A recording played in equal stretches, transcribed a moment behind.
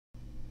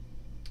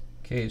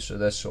Okay, so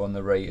this on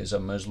the right is a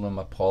Muslim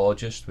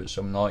apologist, which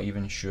I'm not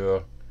even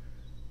sure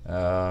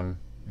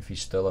if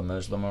he's still a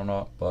Muslim or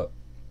not, but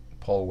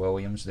Paul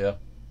Williams there.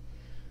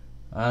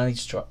 And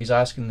he's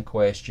asking the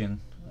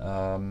question,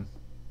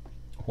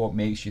 what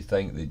makes you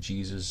think that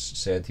Jesus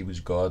said he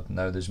was God?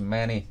 Now, there's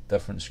many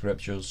different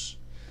scriptures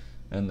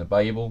in the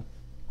Bible.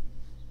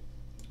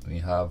 We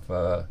have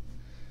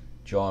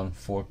John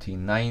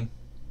 14:9.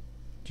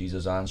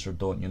 Jesus answered,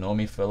 "Don't you know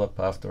me, Philip,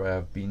 after I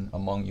have been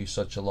among you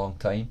such a long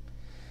time?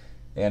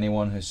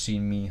 Anyone who has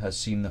seen me has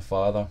seen the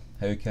Father.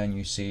 How can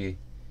you say,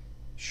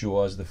 show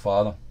us the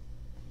Father?"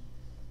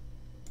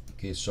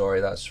 Okay, sorry,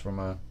 that's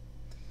from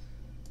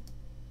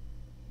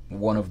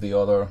one of the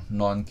other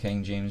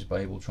non-King James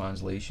Bible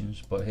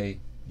translations, but hey,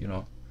 you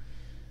know,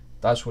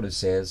 that's what it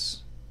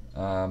says.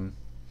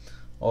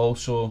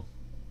 Also,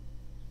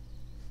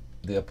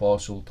 the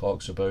apostle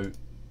talks about,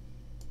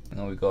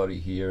 we got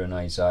it here in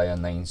Isaiah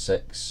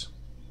 9:6.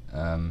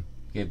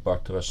 Gave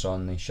birth to a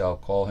son, they shall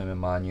call him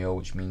Emmanuel,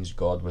 which means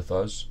God with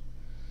us.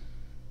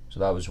 So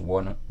that was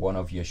one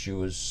of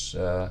Yeshua's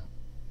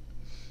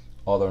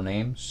other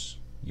names,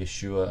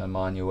 Yeshua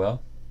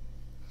Emmanuel.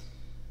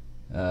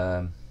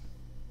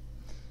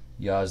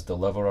 Yah's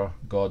deliverer,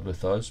 God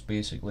with us,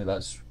 basically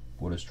that's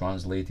what it's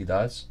translated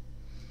as.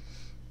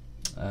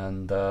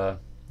 And the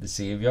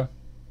Saviour,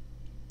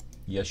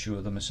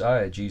 Yeshua the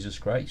Messiah, Jesus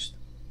Christ.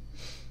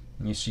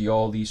 And you see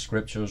all these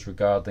scriptures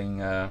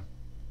regarding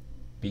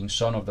being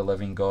Son of the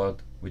living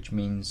God, which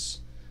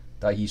means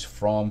that he's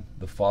from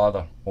the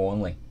Father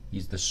only.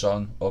 He's the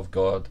Son of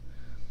God.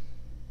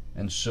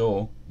 And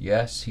so,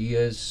 yes, he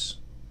is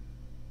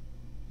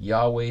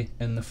Yahweh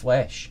in the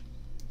flesh.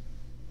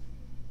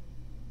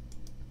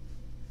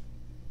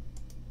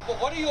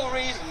 But what are your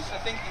reasons for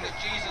thinking that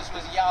Jesus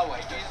was Yahweh?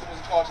 Jesus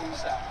was God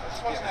himself. I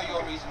just want to know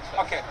your reasons for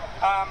that. Okay.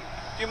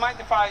 Do you mind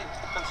if I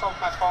consult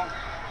my phone?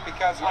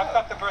 Because I've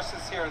got the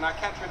verses here and I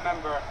can't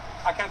remember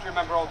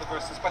all the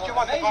verses. But you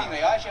want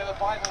amazingly, I actually have a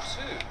Bible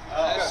too.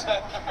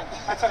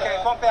 That's okay.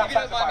 It won't be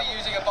outside the Bible. If you don't mind me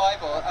using a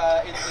Bible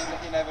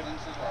in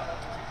evidence as well.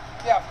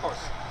 Yeah, of course.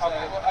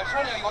 Okay. So, I just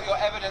want to know what your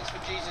evidence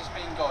for Jesus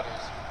being God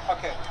is.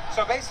 Okay.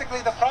 So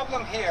basically the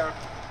problem here,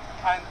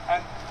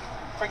 and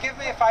forgive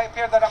me if I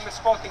appear that I'm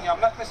misquoting you.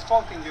 I'm not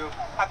misquoting you.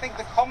 I think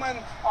the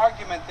common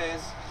argument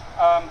is,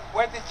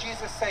 where did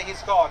Jesus say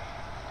he's God?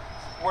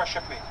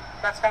 Worship me.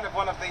 That's kind of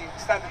one of the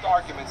standard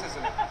arguments,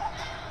 isn't it?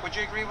 Would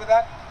you agree with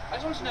that?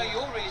 I just want to know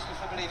your reason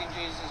for believing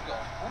Jesus is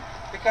God.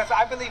 Because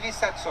I believe he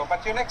said so.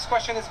 But your next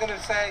question is going to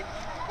say,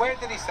 where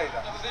did he say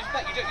that? No,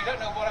 but you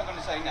don't know what I'm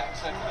going to say next.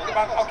 So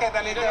okay,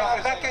 then in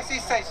that case he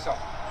says so.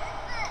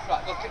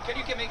 Right, well, can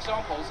you give me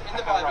examples in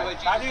the Bible where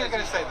Jesus I knew you were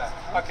going to say that.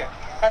 Okay,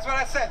 that's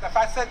what I said. If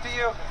I said to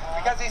you,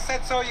 because he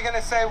said so, you're going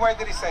to say, where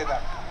did he say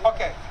that?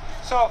 Okay,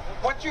 so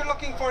what you're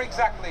looking for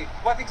exactly,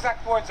 what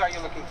exact words are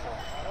you looking for?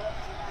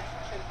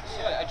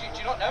 Yeah, do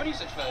you not know any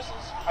such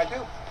verses? I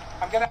do.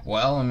 I'm going to...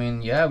 Well, I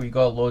mean, yeah, we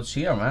got loads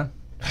here, man.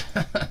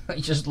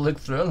 You just look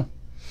through them.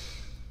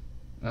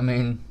 I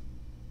mean,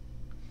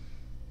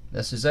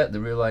 this is it, the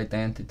real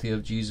identity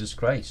of Jesus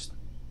Christ.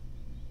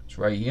 It's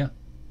right here.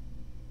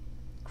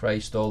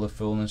 Christ, all the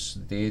fullness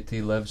of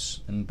deity,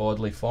 lives in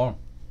bodily form.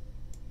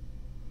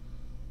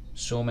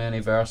 So many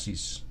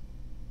verses.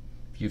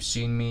 If you've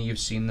seen me, you've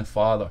seen the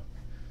Father.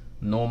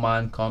 No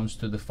man comes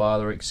to the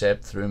Father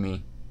except through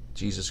me,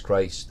 Jesus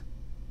Christ.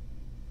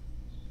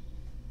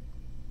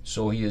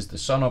 So he is the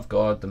Son of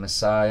God, the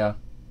Messiah,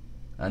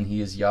 and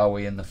he is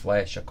Yahweh in the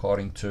flesh,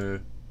 according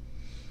to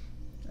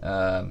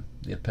the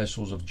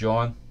epistles of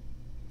John.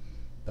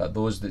 That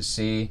those that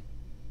say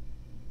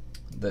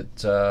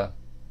that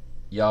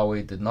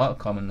Yahweh did not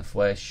come in the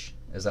flesh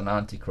is an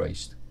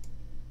antichrist,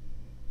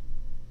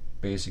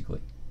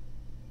 basically.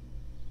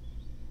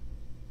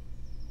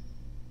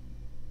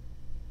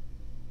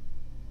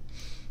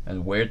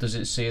 And where does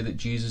it say that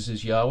Jesus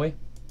is Yahweh?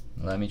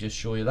 Let me just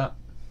show you that.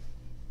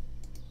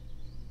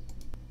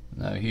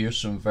 Now here's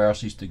some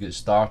verses to get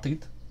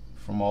started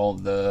from all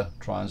the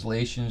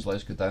translations.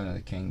 Let's go down to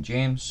the King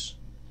James.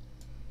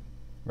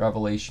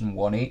 Revelation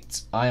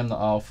 1:8. I am the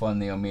Alpha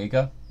and the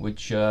Omega,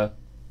 which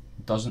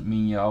doesn't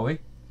mean Yahweh.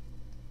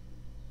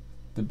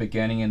 The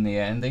beginning and the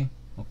ending,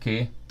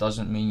 okay,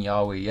 doesn't mean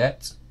Yahweh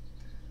yet.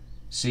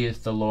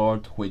 Saith the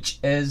Lord, which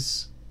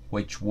is,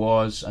 which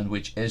was, and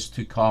which is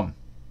to come.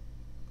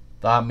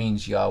 That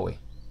means Yahweh,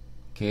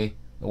 okay?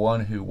 The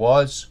one who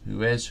was,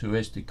 who is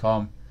to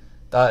come.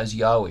 That is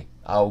Yahweh.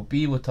 I will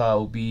be what I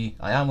will be.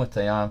 I am what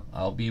I am.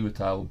 I'll be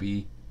what I will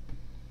be.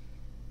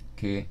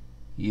 Okay,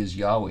 he is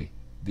Yahweh,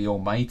 the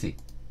Almighty.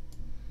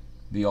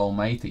 The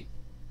Almighty.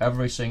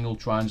 Every single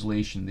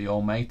translation, the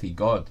Almighty,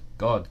 God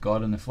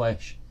in the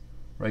flesh,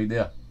 right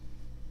there.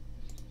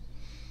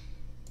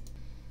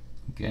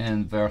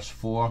 Again, verse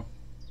 4.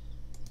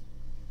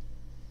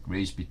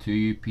 Grace be to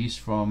you, peace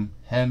from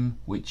him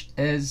which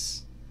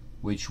is,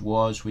 which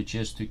was, which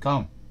is to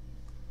come,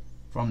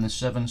 from the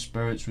 7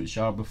 spirits which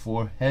are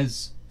before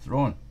his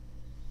throne,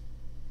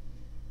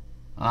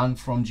 and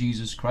from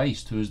Jesus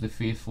Christ, who is the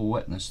faithful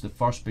witness, the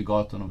first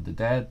begotten of the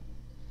dead,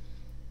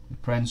 the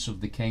Prince of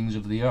the kings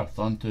of the earth,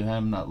 unto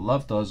him that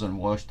loved us and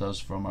washed us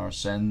from our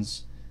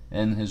sins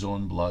in his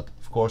own blood.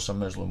 Of course, a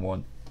Muslim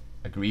won't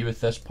agree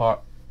with this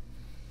part,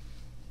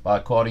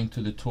 but according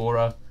to the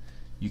Torah,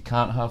 you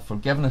can't have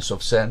forgiveness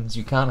of sins,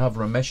 you can't have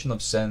remission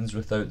of sins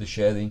without the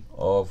shedding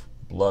of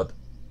blood.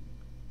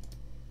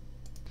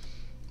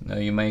 Now,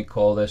 you might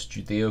call this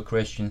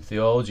Judeo-Christian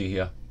theology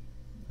here.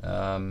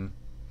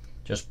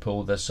 Just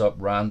pulled this up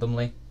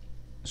randomly.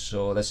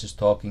 So this is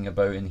talking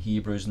about in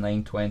Hebrews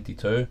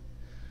 9:22,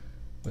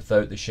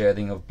 without the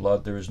shedding of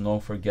blood there is no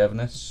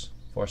forgiveness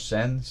for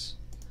sins.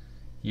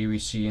 Here we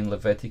see in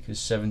Leviticus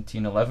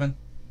 17:11,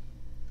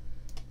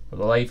 for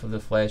the life of the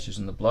flesh is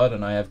in the blood,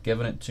 and I have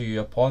given it to you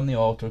upon the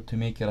altar to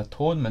make an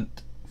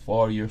atonement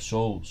for your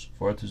souls,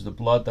 for it is the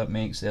blood that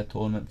makes the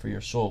atonement for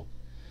your soul.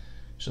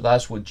 So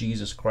that's what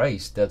Jesus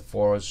Christ did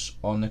for us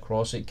on the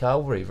cross at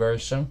Calvary. Very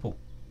simple.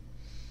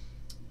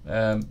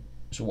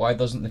 So why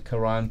doesn't the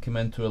Quran come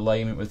into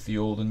alignment with the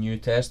Old and New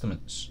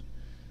Testaments?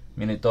 I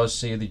mean, it does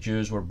say the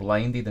Jews were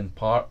blinded in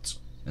part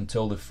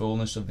until the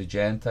fullness of the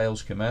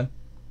Gentiles come in.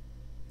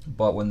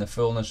 But when the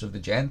fullness of the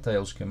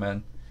Gentiles come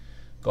in,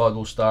 God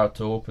will start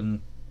to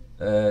open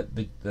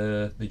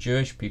the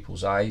Jewish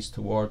people's eyes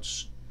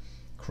towards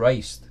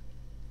Christ.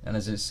 And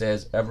as it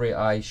says, every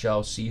eye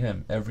shall see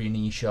him, every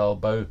knee shall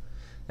bow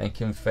and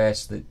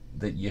confess that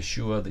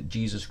Yeshua, that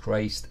Jesus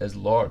Christ is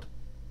Lord.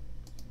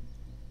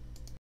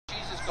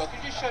 God.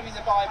 Could you show me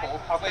the Bible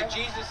where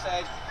Jesus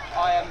said,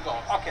 I am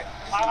God? Okay,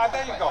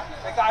 there you go.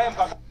 I am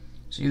God.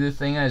 See, the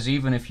thing is,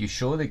 even if you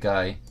show the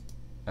guy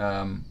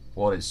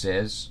what it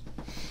says,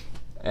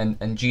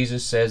 and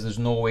Jesus says there's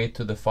no way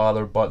to the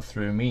Father but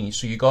through me,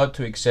 so you got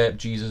to accept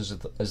Jesus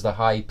as the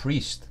high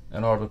priest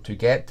in order to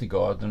get to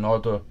God, in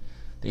order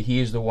that he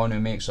is the one who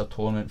makes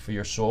atonement for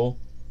your soul.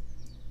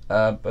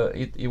 But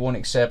he won't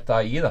accept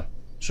that either.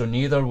 So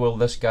neither will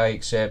this guy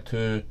accept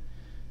who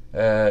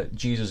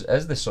Jesus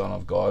is, the Son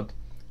of God,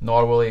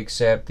 nor will he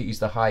accept that he's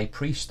the high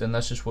priest, and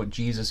this is what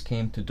Jesus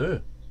came to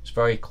do. It's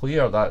very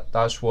clear that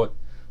that's what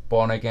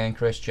born again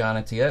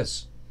Christianity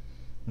is.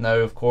 Now,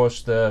 of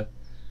course, the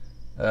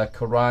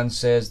Quran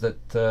says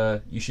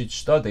that you should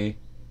study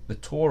the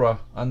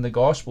Torah and the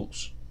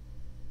Gospels.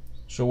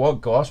 So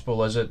what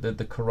gospel is it that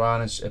the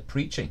Quran is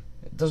preaching?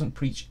 It doesn't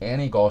preach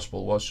any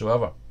gospel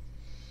whatsoever.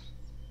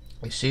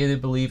 They say they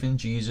believe in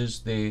Jesus,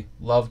 they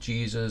love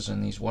Jesus,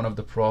 and he's one of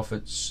the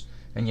prophets,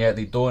 and yet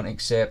they don't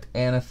accept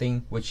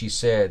anything which he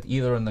said,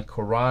 either in the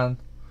Quran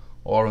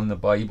or in the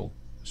Bible.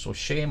 So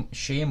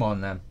shame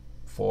on them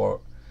for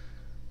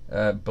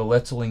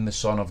belittling the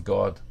Son of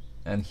God.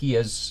 And he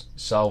is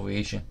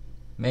salvation.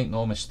 Make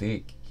no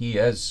mistake, he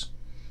is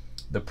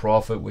the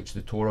prophet which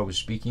the Torah was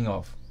speaking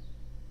of.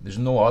 There's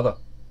no other.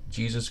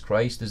 Jesus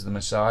Christ is the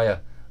Messiah,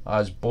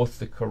 as both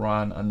the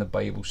Quran and the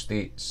Bible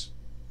states.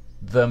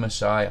 The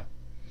Messiah.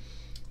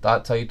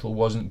 That title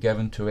wasn't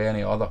given to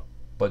any other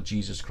but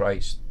Jesus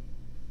Christ.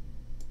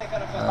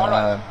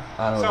 I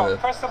know so,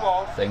 first of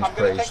all, thing's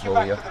pretty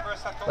slow here.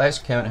 Let's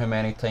count how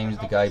many times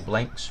the guy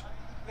blinks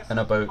in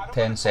about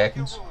 10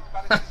 seconds.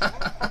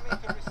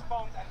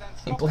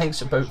 He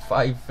blinks about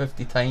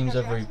 50 times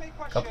every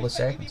couple of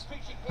seconds.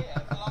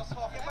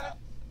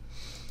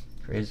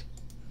 Crazy.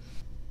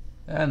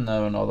 And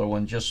now another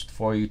one just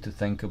for you to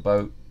think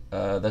about.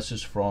 This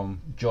is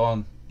from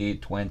John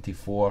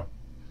 8:24.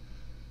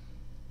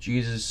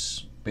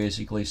 Jesus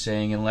basically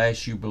saying,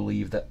 unless you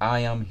believe that I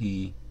am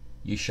he,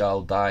 you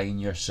shall die in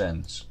your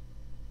sins.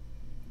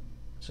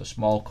 It's a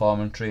small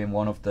commentary in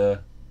one of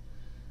the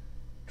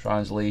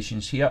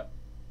translations here.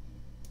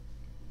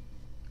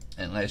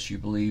 Unless you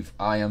believe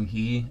I am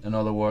he, in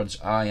other words,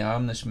 I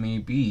am, this may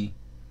be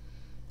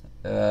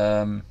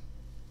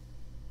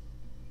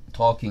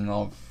talking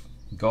of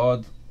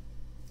God,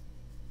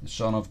 the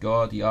Son of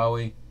God,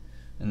 Yahweh,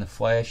 in the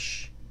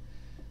flesh,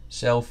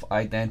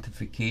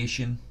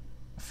 self-identification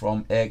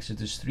from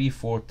Exodus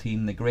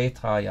 3:14, the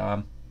great I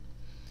am.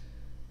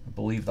 I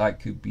believe that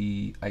could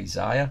be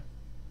Isaiah,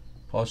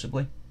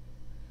 possibly,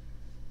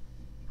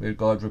 where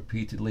God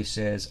repeatedly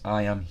says,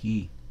 I am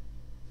he.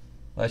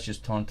 Let's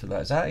just turn to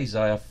that. Is that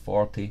Isaiah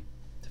 40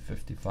 to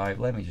 55?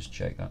 Let me just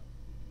check that.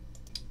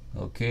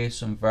 Okay,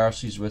 some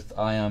verses with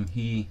I am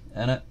he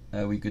in it.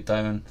 We go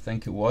down, I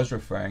think it was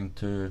referring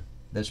to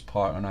this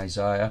part in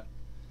Isaiah.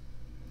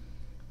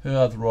 Who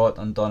hath wrought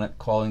and done it,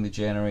 calling the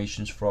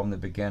generations from the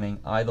beginning?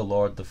 I, the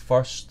Lord, the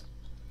first,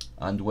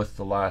 and with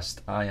the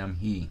last, I am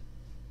he.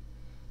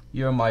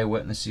 Ye are my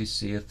witnesses,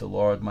 saith the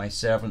Lord, my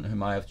servant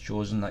whom I have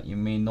chosen, that you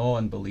may know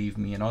and believe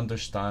me, and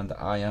understand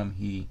that I am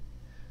he.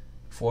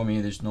 Before me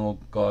there is no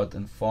God,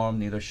 and form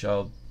neither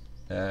shall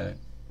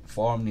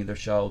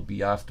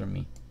be after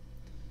me.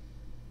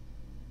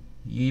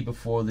 Ye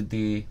before the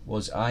day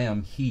was I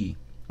am he,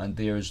 and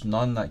there is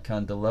none that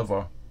can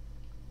deliver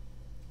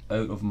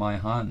out of my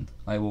hand.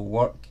 I will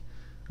work,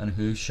 and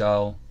who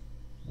shall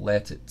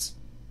let it?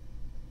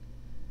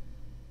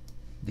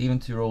 And even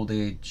to your old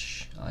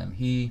age I am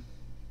he,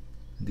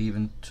 and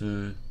even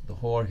to the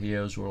hoar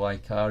hairs will I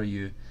carry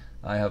you.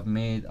 I have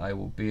made, I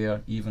will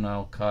bear, even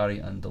I'll carry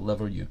and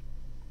deliver you.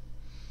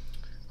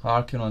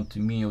 Hearken unto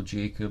me, O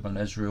Jacob and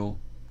Israel,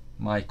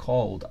 my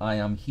called. I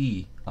am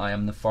he. I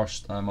am the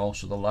first, I am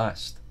also the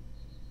last.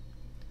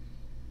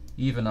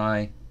 Even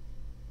I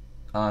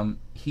am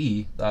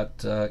he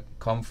that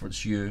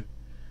comforts you.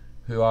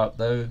 Who art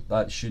thou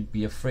that should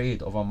be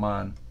afraid of a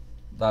man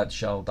that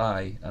shall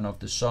die, and of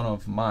the Son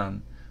of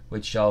Man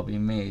which shall be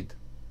made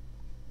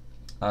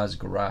as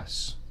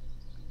grass?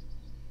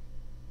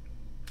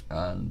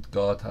 And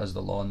God has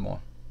the lawnmower.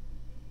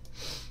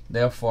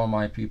 Therefore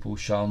my people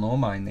shall know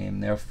my name,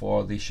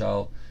 therefore they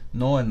shall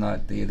know in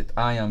that day that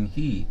I am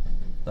he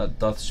that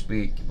doth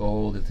speak.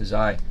 Behold, it is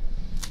I.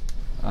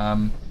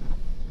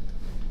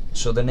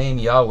 So the name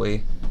Yahweh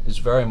is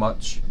very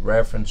much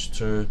reference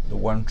to the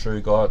one true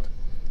God.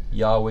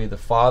 Yahweh the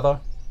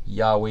Father,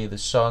 Yahweh the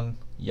Son,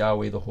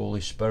 Yahweh the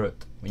Holy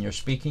Spirit. When you're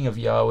speaking of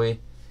Yahweh,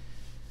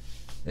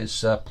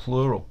 it's a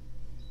plural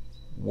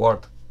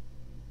word.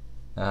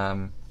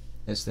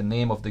 It's the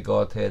name of the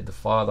Godhead, the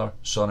Father,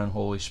 Son and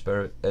Holy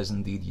Spirit is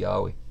indeed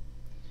Yahweh.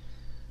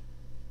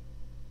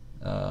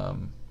 I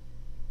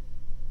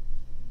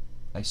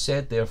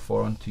said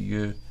therefore unto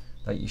you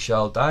that ye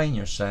shall die in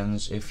your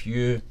sins. If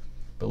you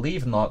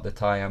believe not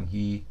that I am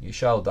he, you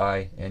shall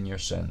die in your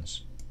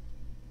sins.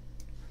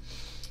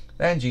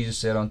 Then Jesus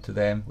said unto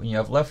them, When ye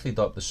have lifted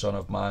up the Son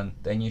of Man,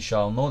 then ye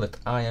shall know that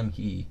I am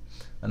he,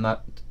 and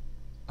that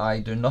I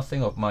do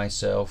nothing of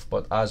myself,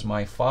 but as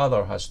my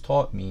Father has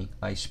taught me,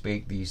 I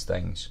spake these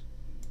things.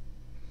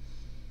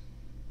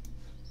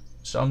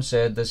 Some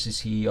said, This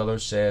is he.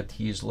 Others said,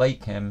 He is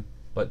like him.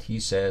 But he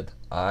said,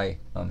 I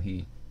am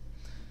he.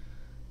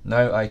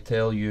 Now I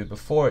tell you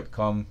before it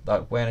come,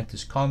 that when it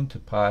is come to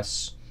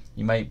pass,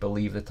 ye might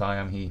believe that I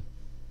am he.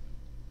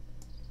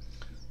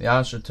 They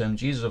answered to him,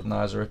 Jesus of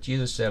Nazareth.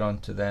 Jesus said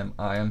unto them,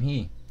 I am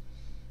he.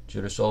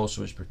 Judas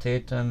also, which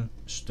betrayed him,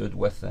 stood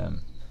with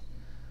them.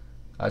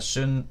 As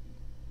soon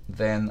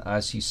then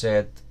as he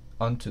said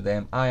unto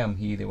them, I am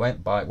he, they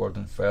went backward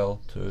and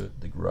fell to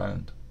the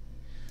ground.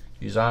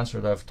 Jesus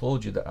answered, I have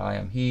told you that I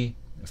am he.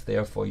 If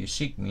therefore you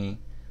seek me,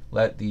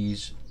 let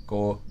these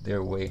go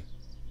their way.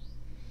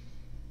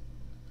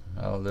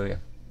 Hallelujah.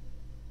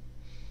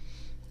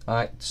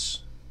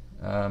 Acts.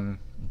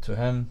 To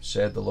him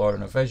said the Lord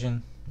in a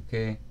vision,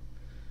 okay,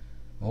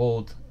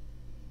 behold,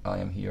 I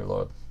am here,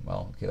 Lord.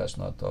 Well, okay, that's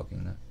not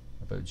talking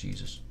about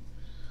Jesus.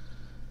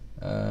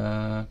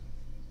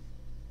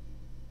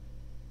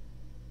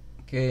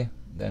 Okay,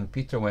 then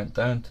Peter went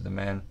down to the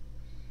men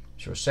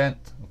which were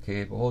sent.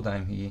 Okay, behold, I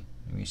am he,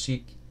 whom you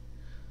seek,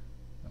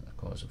 and the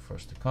cause of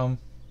first to come.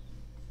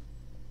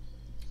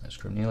 That's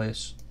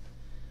Cornelius.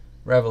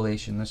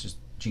 Revelation, this is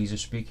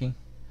Jesus speaking.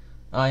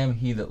 I am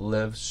he that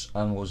lives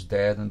and was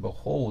dead, and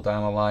behold, I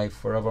am alive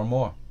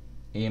forevermore.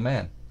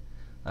 Amen.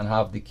 And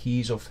have the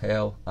keys of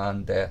hell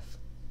and death.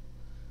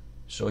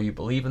 So you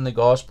believe in the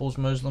Gospels,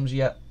 Muslims,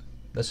 yet?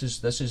 This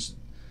is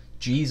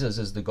Jesus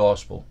is the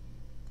gospel.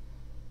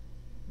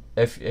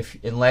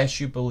 Unless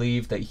you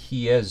believe that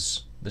he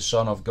is the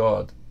Son of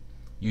God,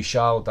 you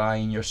shall die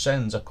in your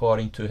sins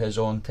according to his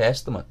own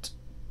testament,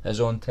 his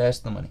own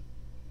testimony.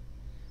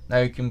 Now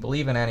you can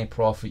believe in any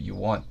prophet you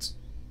want,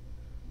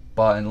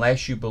 but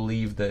unless you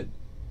believe that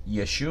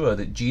Yeshua,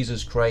 that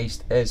Jesus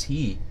Christ is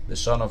he, the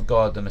Son of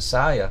God, the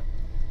Messiah,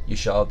 you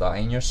shall die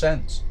in your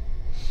sins.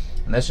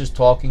 And this is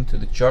talking to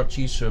the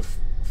churches who have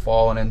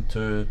fallen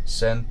into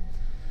sin.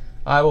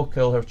 I will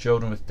kill her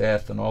children with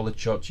death, and all the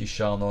churches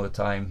shall know that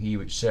I am he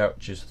which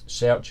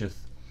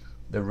searcheth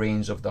the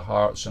reins of the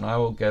hearts, and I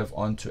will give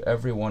unto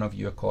every one of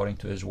you according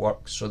to his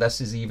works. So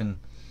this is even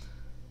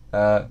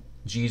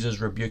Jesus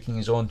rebuking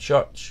his own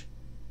church.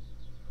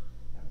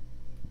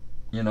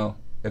 You know,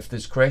 if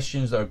there's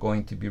Christians that are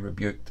going to be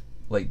rebuked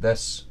like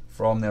this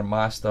from their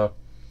master,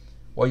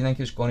 what do you think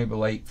it's going to be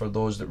like for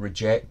those that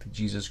reject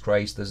Jesus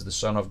Christ as the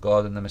Son of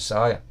God and the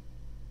Messiah?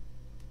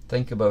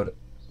 Think about it.